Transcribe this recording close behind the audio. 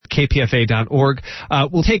kpfa.org.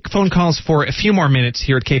 We'll take phone calls for a few more minutes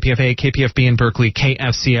here at KPFA, KPFB in Berkeley,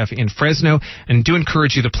 KFCF in Fresno, and do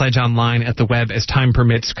encourage you to pledge online at the web as time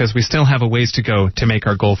permits, because we still have a ways to go to make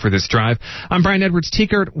our goal for this drive. I'm Brian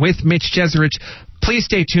Edwards-Tiekert with Mitch Jeserich. Please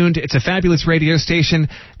stay tuned. It's a fabulous radio station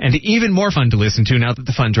and even more fun to listen to now that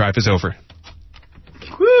the fun drive is over.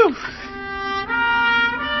 Woo!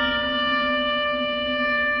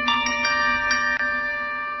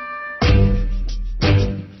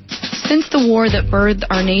 Since the war that birthed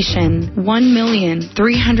our nation,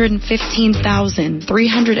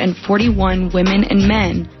 1,315,341 women and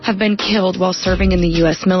men have been killed while serving in the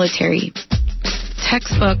U.S. military.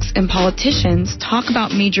 Textbooks and politicians talk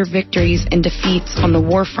about major victories and defeats on the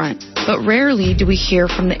war front, but rarely do we hear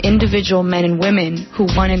from the individual men and women who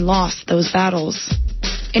won and lost those battles.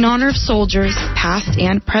 In honor of soldiers, past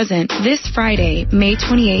and present, this Friday, May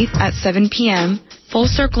 28th at 7 p.m., Full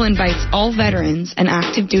Circle invites all veterans and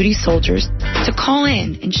active duty soldiers to call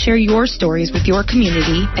in and share your stories with your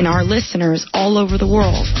community and our listeners all over the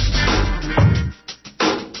world.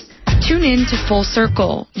 Tune in to Full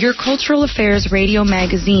Circle, your cultural affairs radio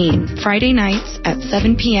magazine, Friday nights at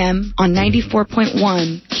 7 p.m. on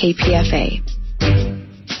 94.1 KPFA.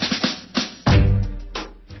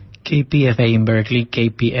 KPFA in Berkeley,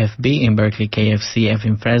 KPFB in Berkeley, KFCF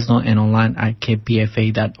in Fresno, and online at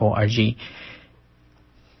kpfa.org.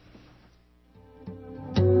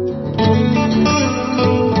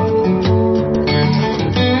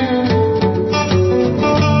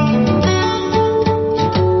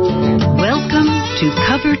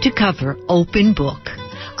 Cover to Cover Open Book.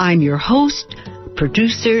 I'm your host,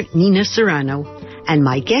 producer Nina Serrano, and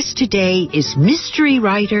my guest today is mystery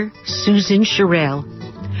writer Susan Sherrill.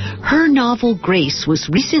 Her novel Grace was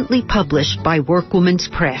recently published by Workwoman's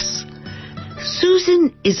Press.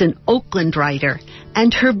 Susan is an Oakland writer,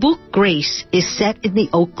 and her book Grace is set in the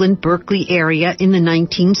Oakland-Berkeley area in the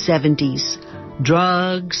 1970s.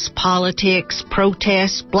 Drugs, politics,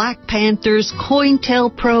 protests, Black Panthers,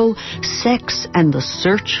 COINTELPRO, sex, and the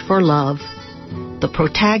search for love. The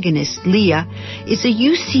protagonist, Leah, is a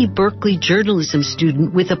UC Berkeley journalism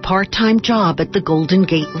student with a part-time job at the Golden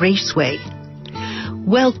Gate Raceway.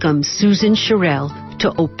 Welcome, Susan Sherrill,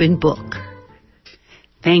 to Open Book.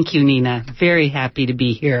 Thank you, Nina. Very happy to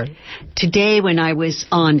be here. Today, when I was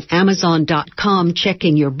on Amazon.com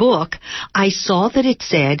checking your book, I saw that it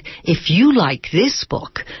said, if you like this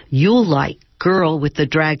book, you'll like Girl with the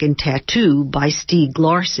Dragon Tattoo by Stieg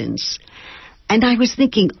Larssons. And I was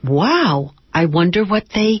thinking, wow, I wonder what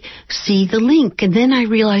they see the link. And then I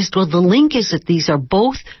realized, well, the link is that these are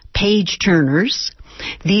both page turners.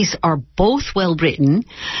 These are both well written.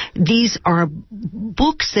 These are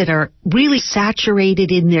books that are really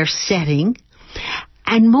saturated in their setting.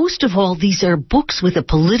 And most of all, these are books with a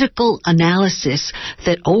political analysis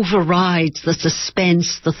that overrides the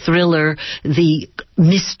suspense, the thriller, the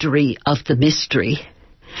mystery of the mystery.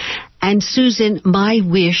 And Susan, my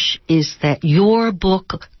wish is that your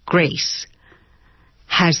book, Grace,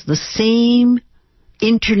 has the same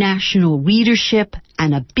international readership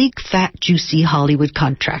and a big, fat, juicy Hollywood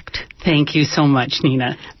contract. Thank you so much,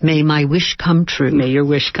 Nina. May my wish come true. May your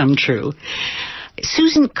wish come true.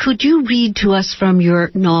 Susan, could you read to us from your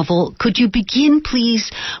novel? Could you begin, please,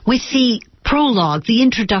 with the prologue, the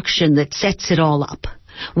introduction that sets it all up,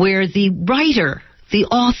 where the writer, the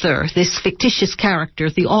author, this fictitious character,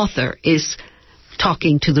 the author, is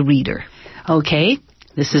talking to the reader? Okay,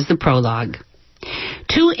 this is the prologue.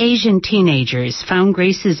 2 Asian teenagers found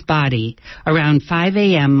Grace's body around 5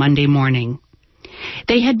 a.m. Monday morning.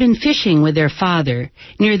 They had been fishing with their father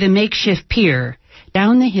near the makeshift pier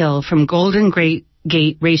down the hill from Golden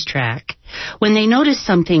Gate Racetrack when they noticed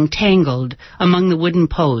something tangled among the wooden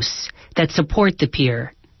posts that support the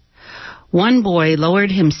pier. One boy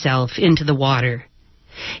lowered himself into the water.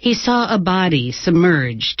 He saw a body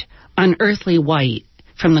submerged, unearthly white,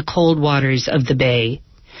 from the cold waters of the bay.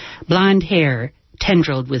 Blonde hair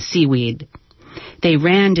tendrilled with seaweed. They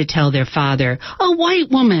ran to tell their father, "A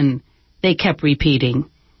white woman!" they kept repeating.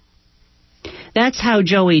 That's how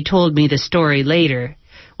Joey told me the story later,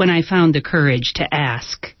 when I found the courage to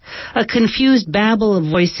ask. A confused babble of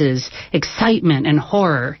voices, excitement and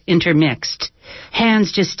horror intermixed,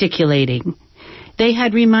 hands gesticulating. They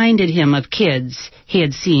had reminded him of kids he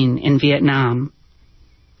had seen in Vietnam.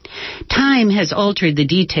 Time has altered the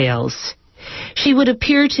details. She would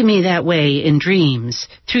appear to me that way in dreams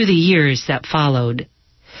through the years that followed.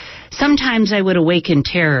 Sometimes I would awake in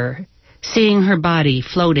terror, seeing her body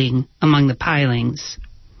floating among the pilings.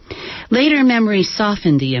 Later memory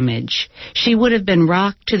softened the image. She would have been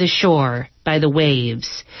rocked to the shore by the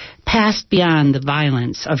waves, passed beyond the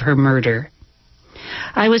violence of her murder.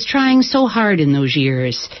 I was trying so hard in those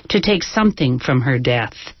years to take something from her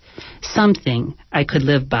death, something I could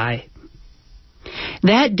live by.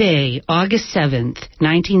 That day, August 7th,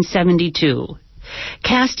 1972,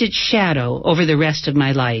 cast its shadow over the rest of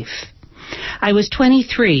my life. I was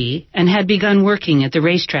 23 and had begun working at the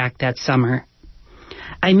racetrack that summer.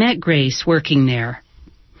 I met Grace working there.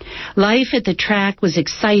 Life at the track was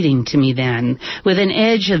exciting to me then, with an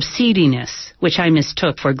edge of seediness, which I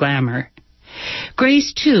mistook for glamour.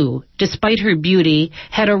 Grace, too, despite her beauty,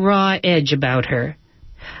 had a raw edge about her.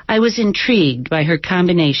 I was intrigued by her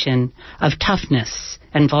combination of toughness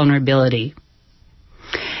and vulnerability.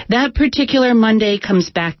 That particular Monday comes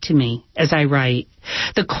back to me as I write.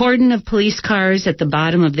 The cordon of police cars at the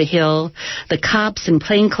bottom of the hill, the cops and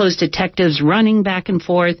plainclothes detectives running back and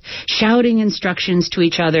forth, shouting instructions to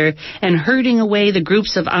each other, and herding away the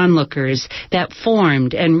groups of onlookers that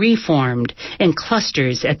formed and reformed in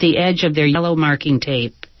clusters at the edge of their yellow marking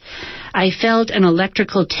tape. I felt an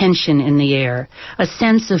electrical tension in the air, a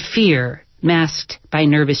sense of fear masked by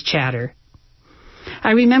nervous chatter.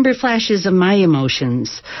 I remember flashes of my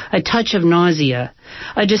emotions, a touch of nausea,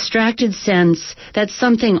 a distracted sense that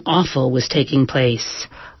something awful was taking place,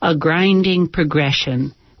 a grinding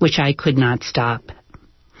progression which I could not stop.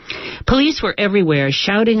 Police were everywhere,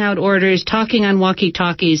 shouting out orders, talking on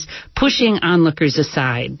walkie-talkies, pushing onlookers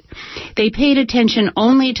aside. They paid attention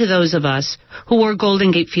only to those of us who wore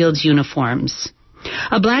Golden Gate Field's uniforms.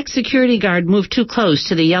 A black security guard moved too close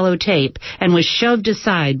to the yellow tape and was shoved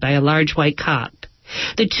aside by a large white cop.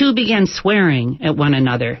 The two began swearing at one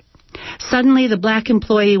another. Suddenly, the black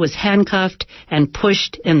employee was handcuffed and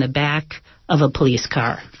pushed in the back of a police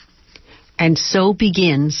car. And so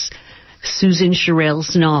begins Susan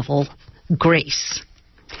Sherrill's novel, Grace,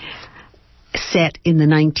 set in the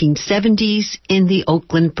 1970s in the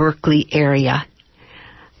Oakland-Berkeley area.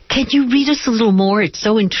 Can you read us a little more? It's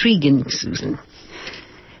so intriguing, Susan.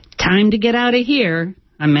 Time to get out of here,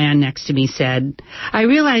 a man next to me said. I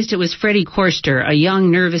realized it was Freddie Corster, a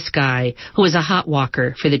young, nervous guy who was a hot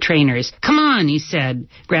walker for the trainers. Come on, he said,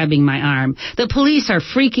 grabbing my arm. The police are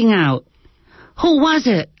freaking out. Who was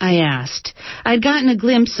it? I asked. I'd gotten a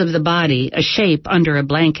glimpse of the body, a shape under a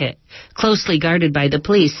blanket, closely guarded by the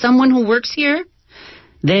police. Someone who works here?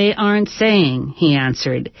 They aren't saying, he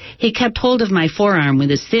answered. He kept hold of my forearm with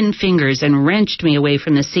his thin fingers and wrenched me away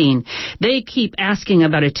from the scene. They keep asking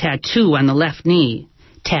about a tattoo on the left knee.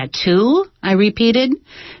 Tattoo? I repeated.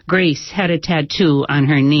 Grace had a tattoo on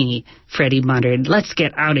her knee, Freddie muttered. Let's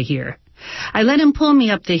get out of here. I let him pull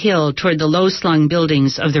me up the hill toward the low-slung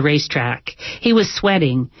buildings of the racetrack. He was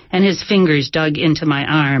sweating, and his fingers dug into my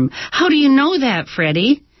arm. How do you know that,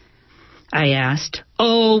 Freddie? I asked.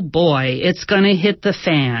 Oh, boy, it's going to hit the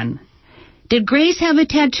fan. Did Grace have a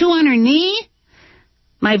tattoo on her knee?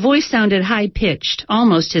 My voice sounded high-pitched,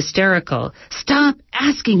 almost hysterical. Stop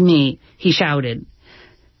asking me, he shouted.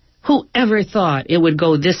 Who ever thought it would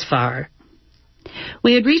go this far?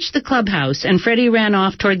 We had reached the clubhouse, and Freddie ran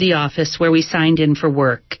off toward the office where we signed in for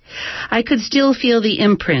work. I could still feel the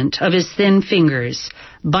imprint of his thin fingers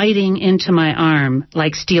biting into my arm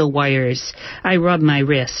like steel wires. I rubbed my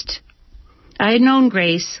wrist. I had known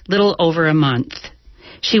Grace little over a month.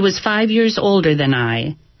 She was 5 years older than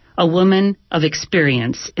I, a woman of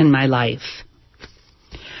experience in my life.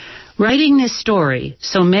 Writing this story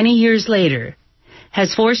so many years later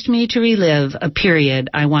has forced me to relive a period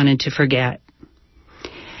I wanted to forget.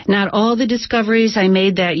 Not all the discoveries I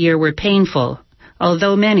made that year were painful,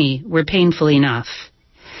 although many were painful enough.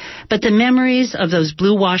 But the memories of those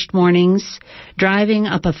blue-washed mornings, driving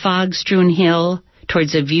up a fog-strewn hill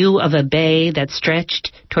towards a view of a bay that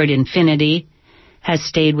stretched toward infinity, has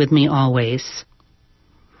stayed with me always.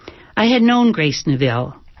 I had known Grace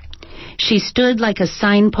Neville. She stood like a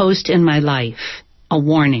signpost in my life, a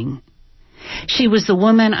warning. She was the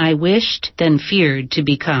woman I wished, then feared to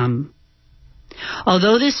become.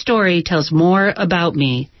 Although this story tells more about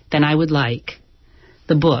me than I would like,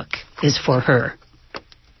 the book is for her.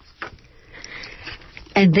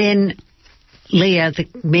 And then Leah, the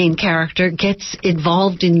main character, gets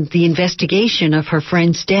involved in the investigation of her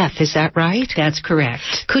friend's death. Is that right? That's correct.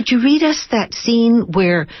 Could you read us that scene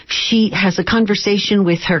where she has a conversation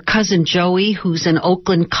with her cousin Joey, who's an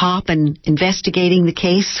Oakland cop and investigating the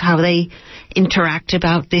case, how they interact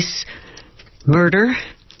about this murder?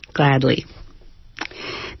 Gladly.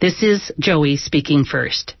 This is Joey speaking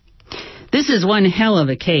first. This is one hell of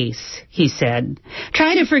a case, he said.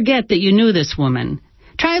 Try to forget that you knew this woman.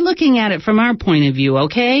 Try looking at it from our point of view,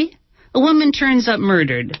 okay? A woman turns up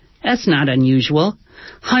murdered. That's not unusual.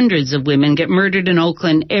 Hundreds of women get murdered in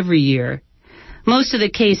Oakland every year. Most of the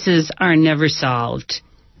cases are never solved.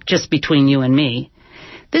 Just between you and me.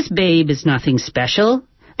 This babe is nothing special.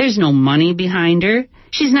 There's no money behind her.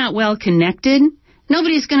 She's not well connected.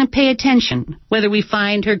 Nobody's going to pay attention, whether we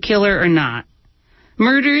find her killer or not.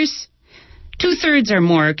 Murders? 2/3 or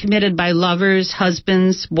more are committed by lovers,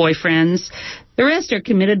 husbands, boyfriends. The rest are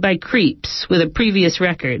committed by creeps with a previous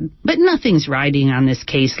record. But nothing's riding on this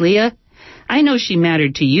case, Leah. I know she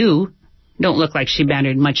mattered to you. Don't look like she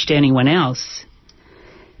mattered much to anyone else.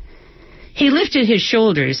 He lifted his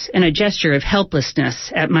shoulders in a gesture of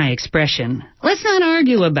helplessness at my expression. Let's not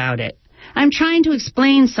argue about it. I'm trying to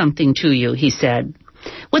explain something to you, he said.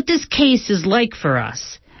 What this case is like for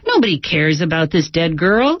us. Nobody cares about this dead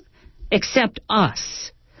girl, except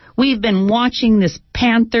us. We've been watching this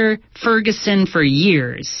Panther Ferguson for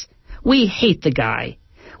years. We hate the guy.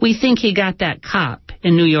 We think he got that cop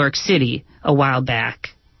in New York City a while back.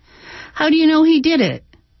 How do you know he did it?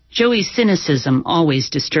 Joey's cynicism always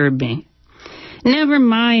disturbed me. Never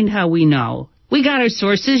mind how we know. We got our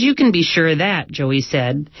sources, you can be sure of that, Joey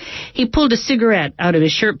said. He pulled a cigarette out of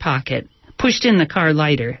his shirt pocket, pushed in the car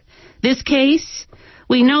lighter. This case?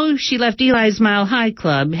 We know she left Eli's Mile High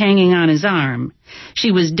Club hanging on his arm.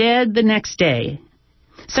 She was dead the next day.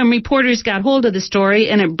 Some reporters got hold of the story,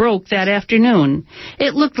 and it broke that afternoon.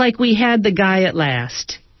 It looked like we had the guy at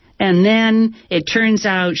last. And then it turns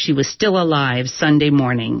out she was still alive Sunday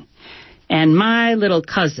morning. And my little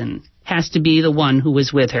cousin has to be the one who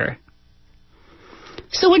was with her.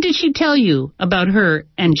 So what did she tell you about her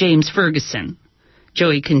and James Ferguson?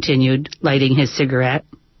 Joey continued, lighting his cigarette.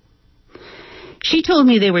 She told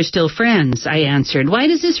me they were still friends, I answered. Why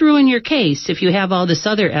does this ruin your case if you have all this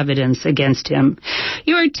other evidence against him?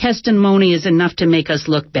 Your testimony is enough to make us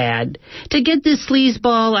look bad, to get this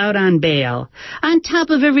sleazeball out on bail. On top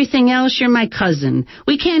of everything else, you're my cousin.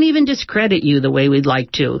 We can't even discredit you the way we'd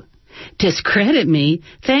like to. Discredit me?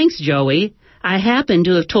 Thanks, Joey. I happen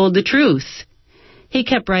to have told the truth. He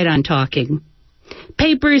kept right on talking.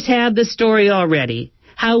 Papers have the story already,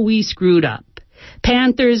 how we screwed up.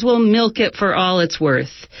 Panthers will milk it for all it's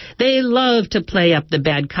worth. They love to play up the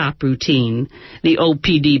bad cop routine, the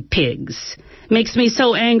OPD pigs. Makes me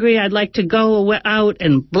so angry I'd like to go out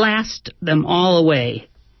and blast them all away.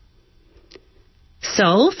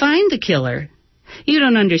 So, find the killer. You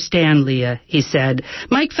don't understand, Leah, he said.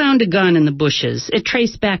 Mike found a gun in the bushes. It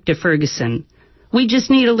traced back to Ferguson. We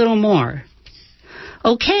just need a little more.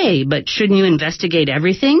 Okay, but shouldn't you investigate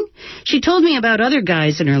everything? She told me about other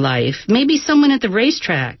guys in her life, maybe someone at the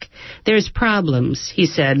racetrack. There's problems, he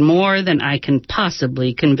said, more than I can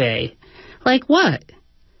possibly convey. Like what?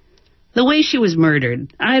 The way she was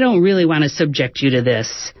murdered. I don't really want to subject you to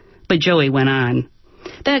this. But Joey went on.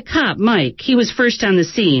 That cop, Mike, he was first on the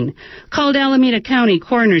scene, called Alameda County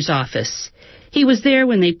Coroner's Office. He was there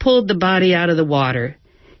when they pulled the body out of the water.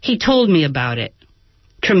 He told me about it.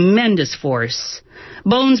 Tremendous force.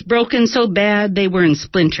 Bones broken so bad they were in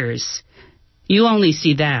splinters. You only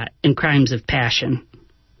see that in crimes of passion.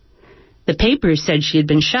 The papers said she had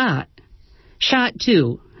been shot. Shot,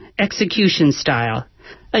 too. Execution style.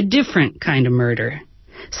 A different kind of murder.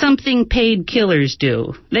 Something paid killers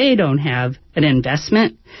do. They don't have an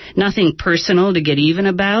investment. Nothing personal to get even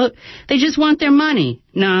about. They just want their money.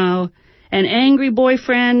 No, an angry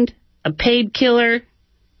boyfriend, a paid killer.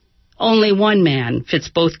 Only one man fits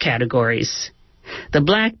both categories. The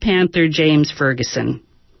Black Panther James Ferguson.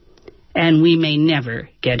 And we may never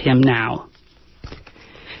get him now.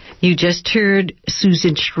 You just heard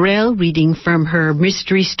Susan Sherrill reading from her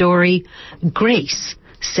mystery story, Grace,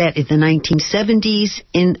 set in the 1970s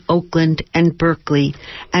in Oakland and Berkeley,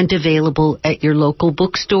 and available at your local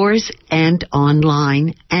bookstores and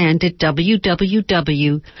online and at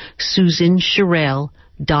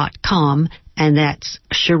www.susansherrill.com, and that's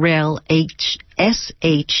Sherrill, Sherrell.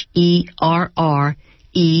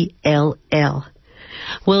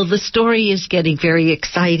 Well, the story is getting very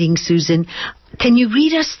exciting, Susan. Can you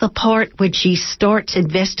read us the part when she starts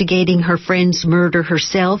investigating her friend's murder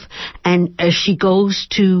herself, and as she goes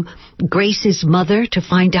to Grace's mother to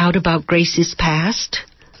find out about Grace's past?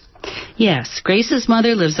 Yes, Grace's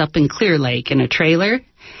mother lives up in Clear Lake in a trailer,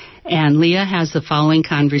 and Leah has the following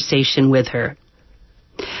conversation with her.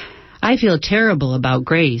 I feel terrible about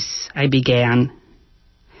Grace, I began.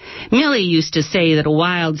 Millie used to say that a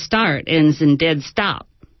wild start ends in dead stop.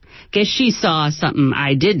 Guess she saw something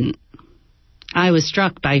I didn't. I was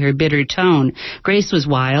struck by her bitter tone. Grace was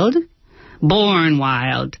wild? Born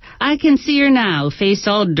wild. I can see her now, face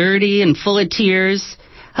all dirty and full of tears.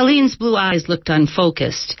 Helene's blue eyes looked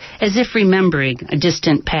unfocused, as if remembering a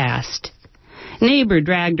distant past. Neighbor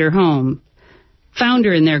dragged her home. Found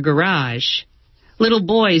her in their garage. Little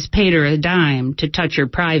boys paid her a dime to touch her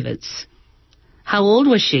privates. How old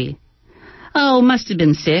was she? Oh, must have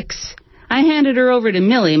been 6. I handed her over to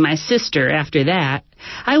Millie, my sister, after that.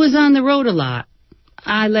 I was on the road a lot.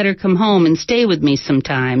 I let her come home and stay with me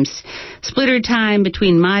sometimes. Split her time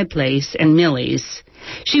between my place and Millie's.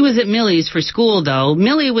 She was at Millie's for school, though.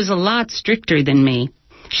 Millie was a lot stricter than me.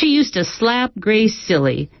 She used to slap Grace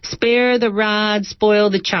silly. Spare the rod, spoil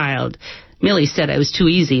the child. Millie said I was too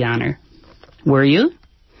easy on her. Were you?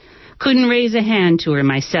 Couldn't raise a hand to her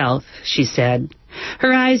myself, she said.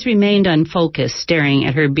 Her eyes remained unfocused, staring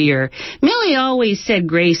at her beer. Millie always said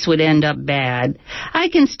Grace would end up bad. I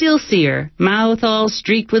can still see her, mouth all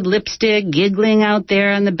streaked with lipstick, giggling out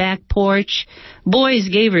there on the back porch. Boys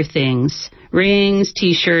gave her things, rings,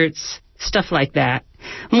 T-shirts, stuff like that.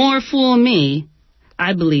 More fool me.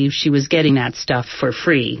 I believe she was getting that stuff for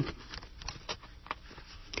free.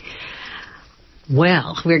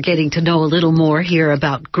 Well, we're getting to know a little more here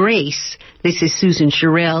about Grace. This is Susan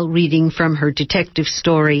Sherrill reading from her detective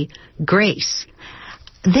story, Grace.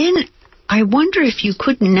 Then I wonder if you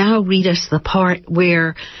could now read us the part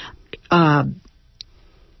where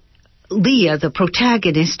Leah, the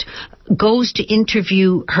protagonist, goes to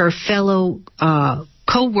interview her fellow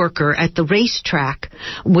co-worker at the racetrack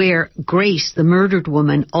where Grace, the murdered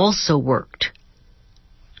woman, also worked.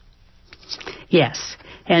 Yes.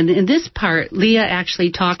 And in this part, Leah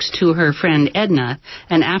actually talks to her friend Edna,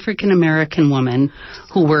 an African-American woman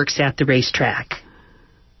who works at the racetrack.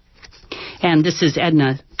 And this is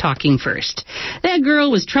Edna talking first. That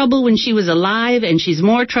girl was trouble when she was alive, and she's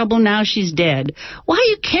more trouble now she's dead. Why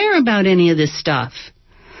you care about any of this stuff?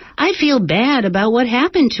 I feel bad about what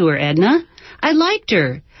happened to her, Edna. I liked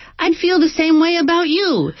her. I'd feel the same way about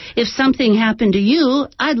you. If something happened to you,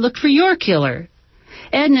 I'd look for your killer.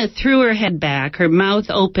 Edna threw her head back, her mouth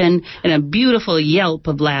open, in a beautiful yelp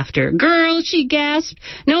of laughter. Girl, she gasped,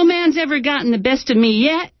 no man's ever gotten the best of me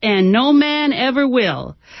yet, and no man ever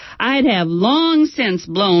will. I'd have long since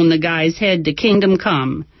blown the guy's head to kingdom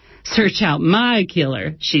come. Search out my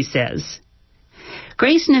killer, she says.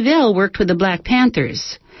 Grace Neville worked with the Black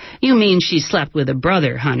Panthers. You mean she slept with a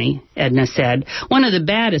brother, honey, Edna said. One of the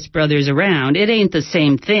baddest brothers around. It ain't the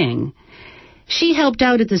same thing. She helped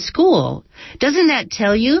out at the school. Doesn't that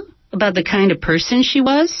tell you about the kind of person she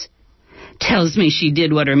was? Tells me she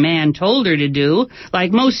did what her man told her to do,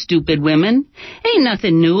 like most stupid women. Ain't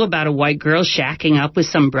nothing new about a white girl shacking up with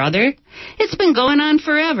some brother. It's been going on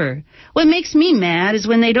forever. What makes me mad is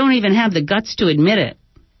when they don't even have the guts to admit it.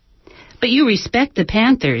 But you respect the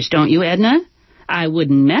Panthers, don't you, Edna? I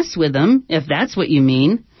wouldn't mess with them, if that's what you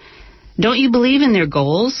mean. Don't you believe in their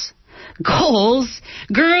goals? Goals?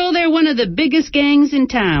 Girl, they're one of the biggest gangs in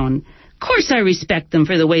town. Of course I respect them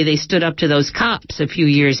for the way they stood up to those cops a few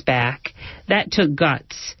years back. That took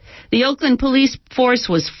guts. The Oakland police force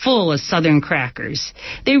was full of Southern crackers.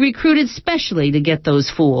 They recruited specially to get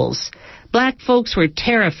those fools. Black folks were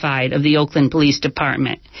terrified of the Oakland Police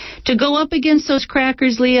Department. To go up against those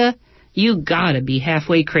crackers, Leah, you gotta be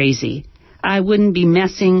halfway crazy. I wouldn't be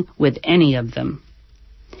messing with any of them.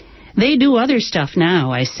 They do other stuff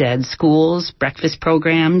now, I said. Schools, breakfast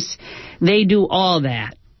programs. They do all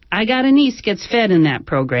that. I got a niece gets fed in that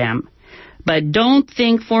program. But don't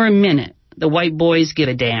think for a minute the white boys give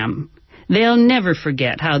a damn. They'll never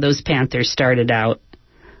forget how those Panthers started out.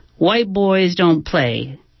 White boys don't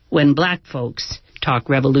play when black folks talk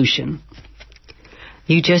revolution.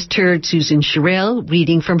 You just heard Susan Sherrill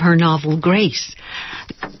reading from her novel, Grace.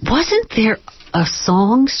 Wasn't there a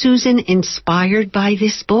song, Susan, inspired by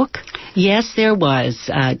this book? Yes, there was.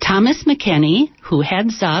 Thomas McKenney, who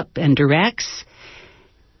heads up and directs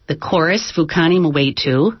the chorus, Fukani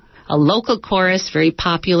Mwetu, a local chorus very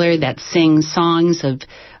popular that sings songs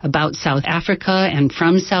about South Africa and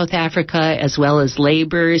from South Africa, as well as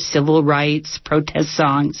labor, civil rights, protest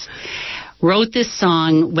songs, wrote this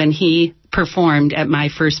song when he performed at my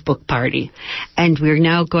first book party. And we're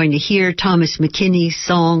now going to hear Thomas McKenney's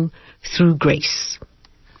song, Through Grace.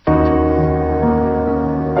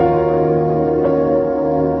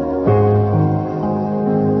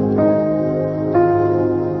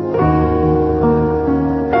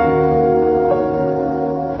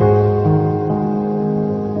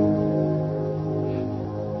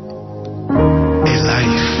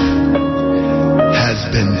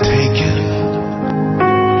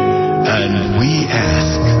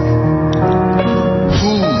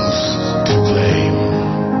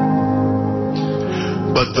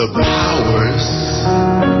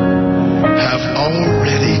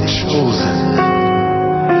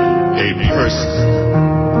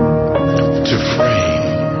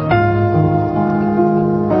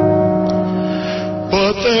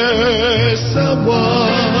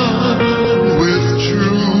 Someone with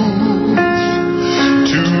truth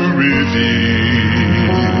to reveal.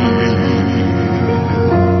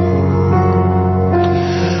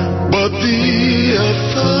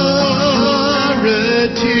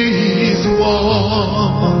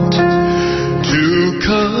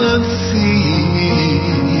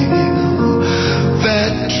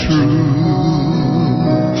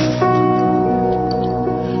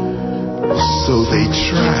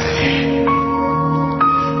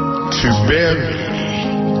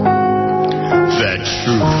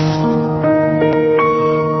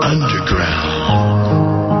 ground.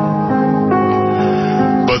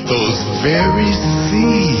 But those very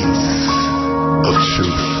seeds of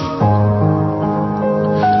truth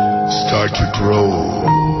start to grow,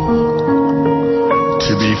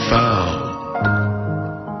 to be found.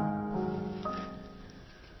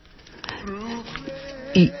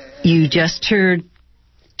 You just heard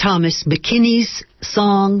Thomas McKinney's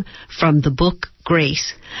song from the book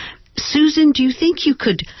Grace. Susan, do you think you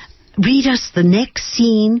could read us the next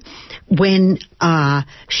scene when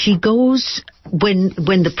she goes, when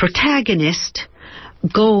the protagonist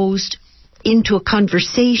goes into a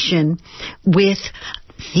conversation with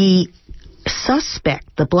the suspect,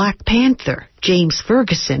 the Black Panther, James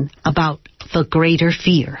Ferguson, about the greater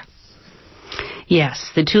fear?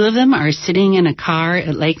 Yes, the two of them are sitting in a car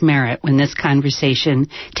at Lake Merritt when this conversation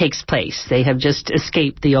takes place. They have just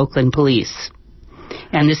escaped the Oakland police.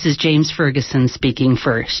 And this is James Ferguson speaking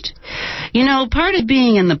first. You know, part of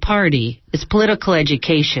being in the party is political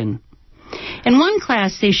education. In one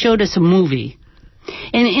class, they showed us a movie,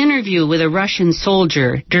 an interview with a Russian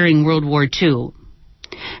soldier during World War II.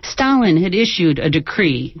 Stalin had issued a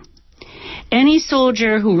decree. Any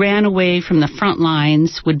soldier who ran away from the front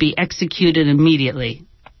lines would be executed immediately.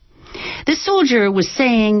 This soldier was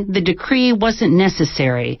saying the decree wasn't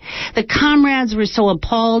necessary. The comrades were so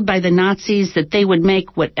appalled by the Nazis that they would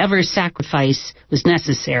make whatever sacrifice was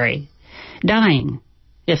necessary, dying,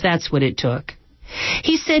 if that's what it took.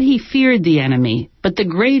 He said he feared the enemy, but the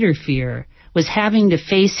greater fear was having to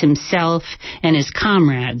face himself and his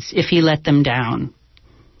comrades if he let them down.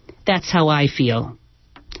 That's how I feel.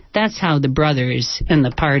 That's how the brothers in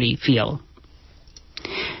the party feel.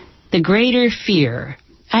 The greater fear.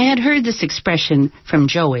 I had heard this expression from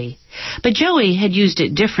Joey, but Joey had used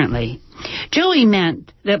it differently. Joey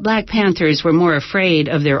meant that Black Panthers were more afraid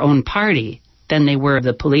of their own party than they were of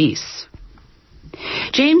the police.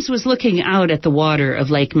 James was looking out at the water of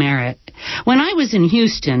Lake Merritt. When I was in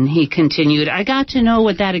Houston, he continued, I got to know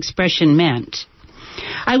what that expression meant.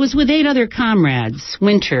 I was with 8 other comrades,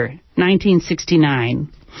 winter 1969.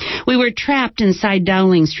 We were trapped inside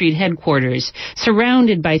Dowling Street headquarters,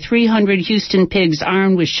 surrounded by 300 Houston pigs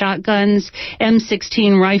armed with shotguns,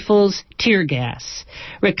 M16 rifles, tear gas.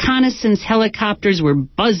 Reconnaissance helicopters were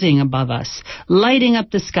buzzing above us, lighting up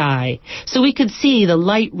the sky, so we could see the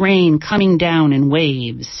light rain coming down in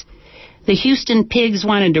waves. The Houston pigs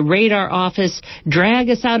wanted to raid our office, drag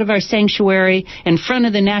us out of our sanctuary in front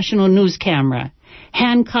of the national news camera,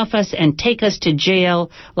 handcuff us and take us to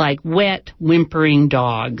jail like wet, whimpering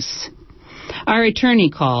dogs. Our attorney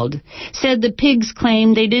called, said the pigs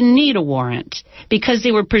claimed they didn't need a warrant because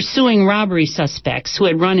they were pursuing robbery suspects who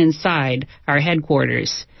had run inside our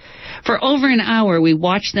headquarters. For over an hour, we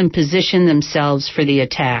watched them position themselves for the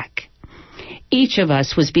attack. Each of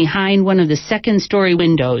us was behind one of the second-story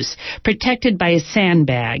windows, protected by a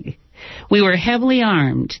sandbag. We were heavily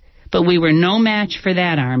armed, but we were no match for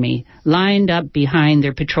that army, lined up behind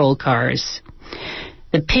their patrol cars.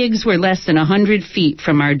 The pigs were less than 100 feet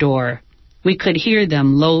from our door. We could hear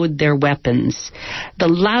them load their weapons. The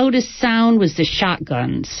loudest sound was the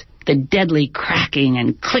shotguns, the deadly cracking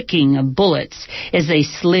and clicking of bullets as they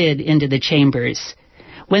slid into the chambers.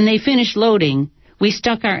 When they finished loading, we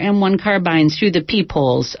stuck our M1 carbines through the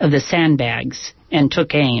peepholes of the sandbags and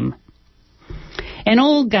took aim. An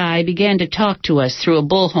old guy began to talk to us through a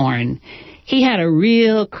bullhorn. He had a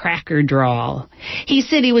real cracker drawl. He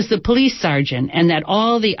said he was the police sergeant and that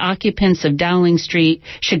all the occupants of Dowling Street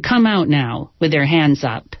should come out now with their hands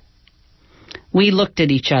up. We looked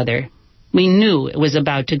at each other. We knew it was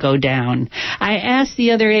about to go down. I asked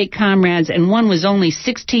the other 8 comrades, and one was only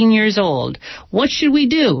 16 years old, what should we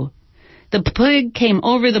do? The pig came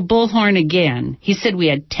over the bullhorn again. He said we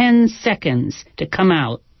had 10 seconds to come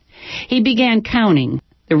out. He began counting,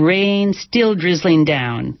 the rain still drizzling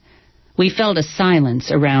down. We felt a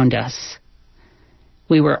silence around us.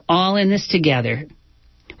 We were all in this together.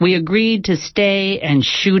 We agreed to stay and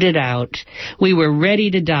shoot it out. We were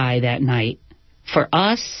ready to die that night. For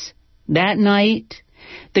us, that night,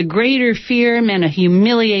 the greater fear meant a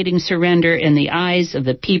humiliating surrender in the eyes of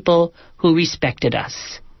the people who respected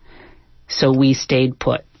us. So we stayed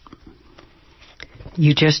put.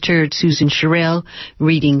 You just heard Susan Sherrill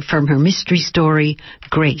reading from her mystery story,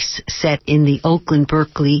 Grace, set in the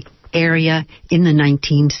Oakland-Berkeley area in the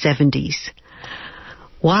 1970s.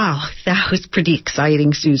 Wow, that was pretty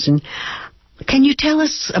exciting, Susan. Can you tell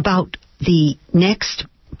us about the next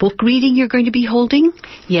book reading you're going to be holding?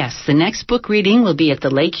 Yes, the next book reading will be at the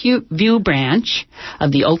Lakeview branch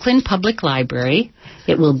of the Oakland Public Library.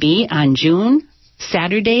 It will be on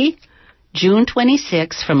Saturday, June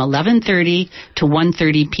 26, from 11:30 to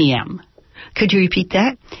 1:30 p.m. Could you repeat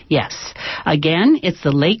that? Yes. Again, it's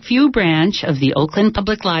the Lakeview branch of the Oakland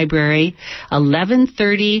Public Library,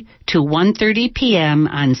 11:30 to 1:30 p.m.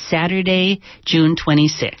 on Saturday, June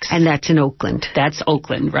 26th. And that's in Oakland. That's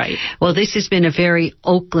Oakland, right. Well, this has been a very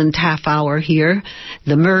Oakland half hour here.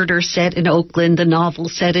 The murder set in Oakland, the novel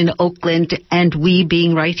set in Oakland, and we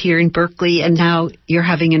being right here in Berkeley, and now you're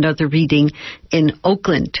having another reading in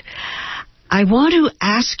Oakland. I want to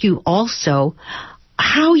ask you also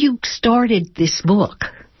how you started this book.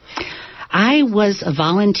 I was a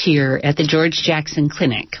volunteer at the George Jackson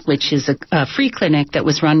Clinic, which is a free clinic that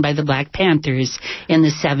was run by the Black Panthers in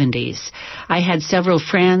the 70s. I had several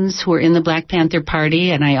friends who were in the Black Panther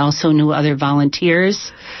Party, and I also knew other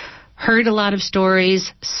volunteers, heard a lot of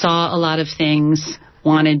stories, saw a lot of things,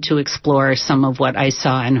 wanted to explore some of what I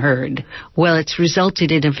saw and heard. Well, it's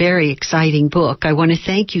resulted in a very exciting book. I want to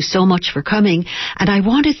thank you so much for coming, and I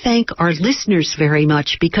want to thank our listeners very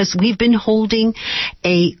much because we've been holding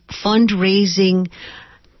a fundraising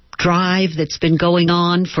drive that's been going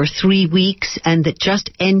on for 3 weeks and that just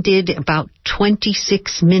ended about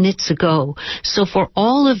 26 minutes ago. So for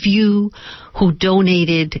all of you who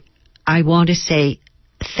donated, I want to say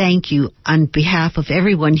thank you on behalf of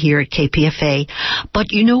everyone here at KPFA.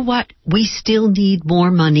 But you know what? We still need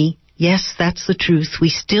more money. Yes, that's the truth. We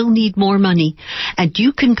still need more money. And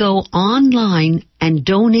you can go online and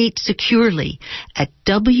donate securely at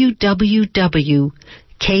www.kpfa.org.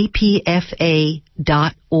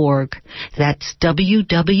 That's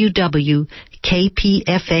www.kpfa.org.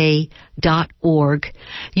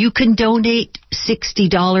 You can donate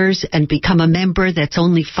 $60 and become a member. That's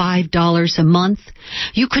only $5 a month.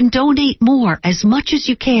 You can donate more, as much as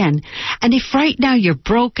you can. And if right now you're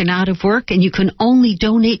broke and out of work and you can only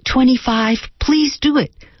donate $25, please do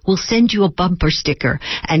it. We'll send you a bumper sticker,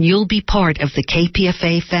 and you'll be part of the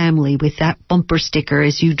KPFA family with that bumper sticker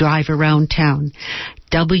as you drive around town.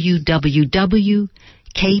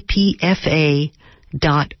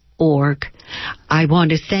 www.kpfa.org. I want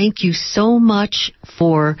to thank you so much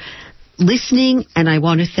for listening, and I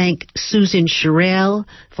want to thank Susan Sherrill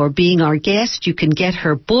for being our guest. You can get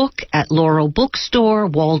her book at Laurel Bookstore,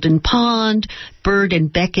 Walden Pond, Bird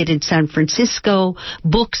and Beckett in San Francisco,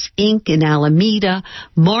 Books Inc. in Alameda,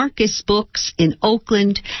 Marcus Books in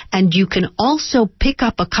Oakland, and you can also pick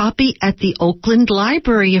up a copy at the Oakland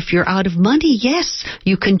Library if you're out of money. Yes,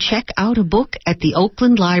 you can check out a book at the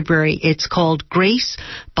Oakland Library. It's called Grace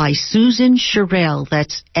by Susan Sherrill.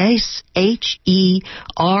 That's Sherrel.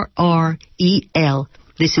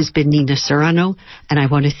 This has been Nina Serrano, and I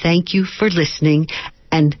want to thank you for listening,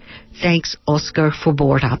 and thanks, Oscar, for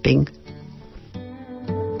board hopping.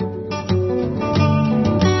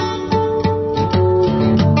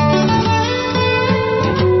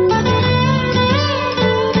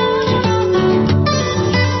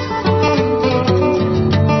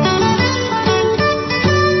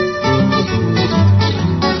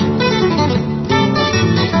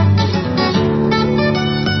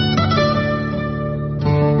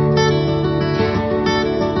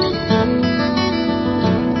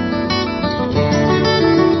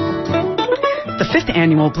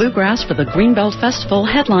 Annual Bluegrass for the Greenbelt Festival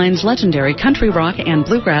headlines legendary country rock and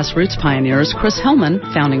bluegrass roots pioneers Chris Hillman,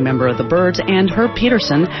 founding member of the Byrds, and Herb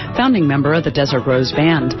Peterson, founding member of the Desert Rose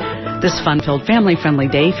Band. This fun-filled, family-friendly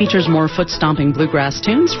day features more foot-stomping bluegrass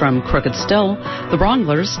tunes from Crooked Still, the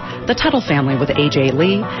Wranglers, the Tuttle Family with A.J.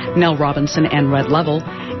 Lee, Nell Robinson and Red Level,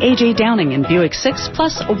 A.J. Downing and Buick 6,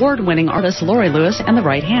 plus award-winning artists Laurie Lewis and the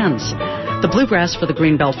Right Hands. The Bluegrass for the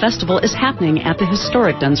Greenbelt Festival is happening at the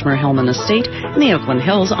historic Dunsmore Hillman Estate in the Oakland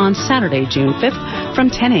Hills on Saturday, June 5th from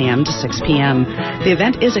 10 a.m. to 6 p.m. The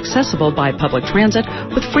event is accessible by public transit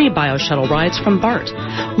with free bio-shuttle rides from BART.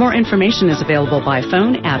 More information is available by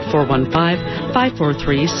phone at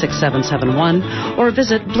 415-543-6771 or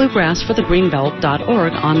visit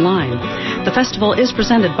bluegrassforthegreenbelt.org online. The festival is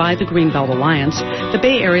presented by the Greenbelt Alliance, the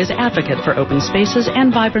Bay Area's advocate for open spaces and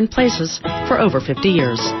vibrant places for over 50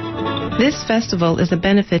 years. This festival is a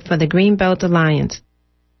benefit for the Greenbelt Alliance.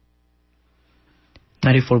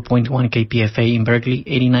 94.1 KPFA in Berkeley,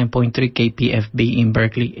 89.3 KPFB in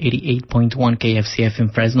Berkeley, 88.1 KFCF in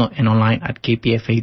Fresno, and online at kpfa.org.